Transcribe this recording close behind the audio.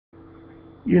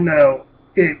You know,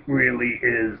 it really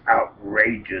is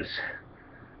outrageous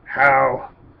how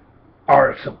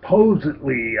our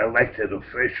supposedly elected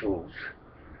officials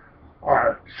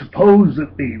are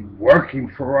supposedly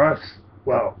working for us.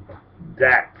 Well,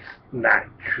 that's not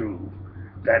true.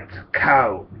 That's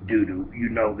cow doo-doo. You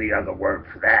know the other word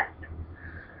for that.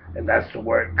 And that's the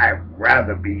word I'd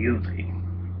rather be using.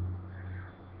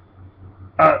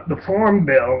 The Farm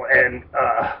Bill and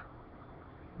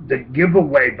the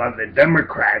giveaway by the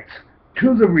Democrats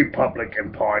to the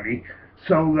Republican Party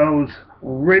so those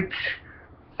rich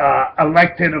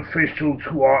elected officials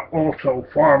who are also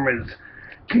farmers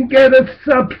can get a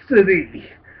subsidy.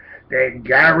 They're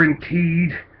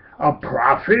guaranteed a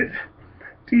profit.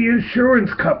 The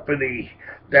insurance company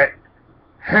that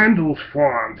handles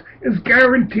farms is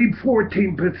guaranteed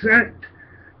 14%.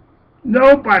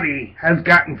 Nobody has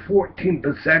gotten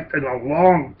 14% in a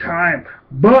long time,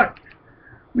 but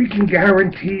we can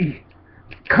guarantee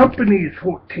companies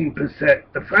 14%,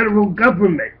 the federal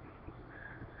government.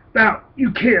 Now,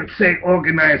 you can't say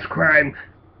organized crime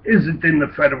isn't in the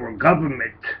federal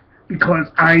government because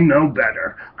I know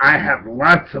better. I have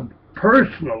lots of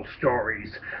personal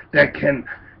stories that can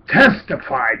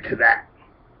testify to that.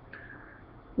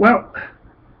 Well,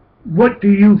 what do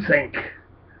you think?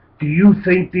 Do you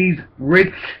think these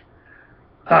rich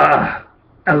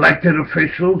elected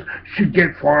officials should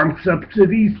get farm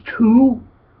subsidies too?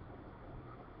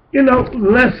 You know,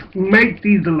 let's make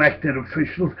these elected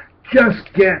officials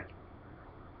just get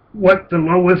what the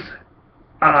lowest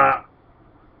uh,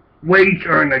 wage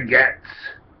earner gets,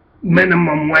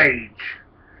 minimum wage,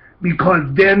 because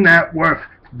they're not worth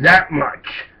that much,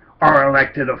 our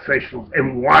elected officials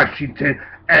in Washington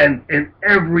and in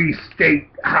every state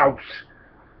house.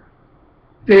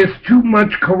 There's too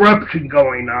much corruption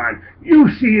going on. You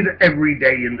see it every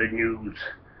day in the news.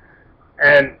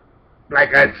 And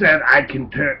like I said, I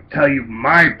can tell you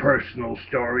my personal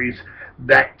stories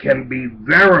that can be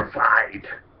verified.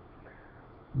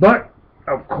 But,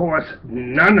 of course,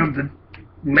 none of the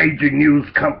major news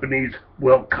companies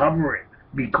will cover it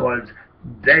because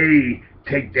they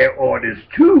take their orders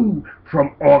too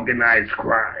from organized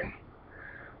crime.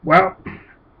 Well,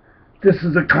 this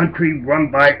is a country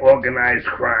run by organized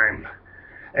crime.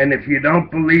 And if you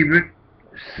don't believe it,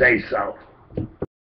 say so.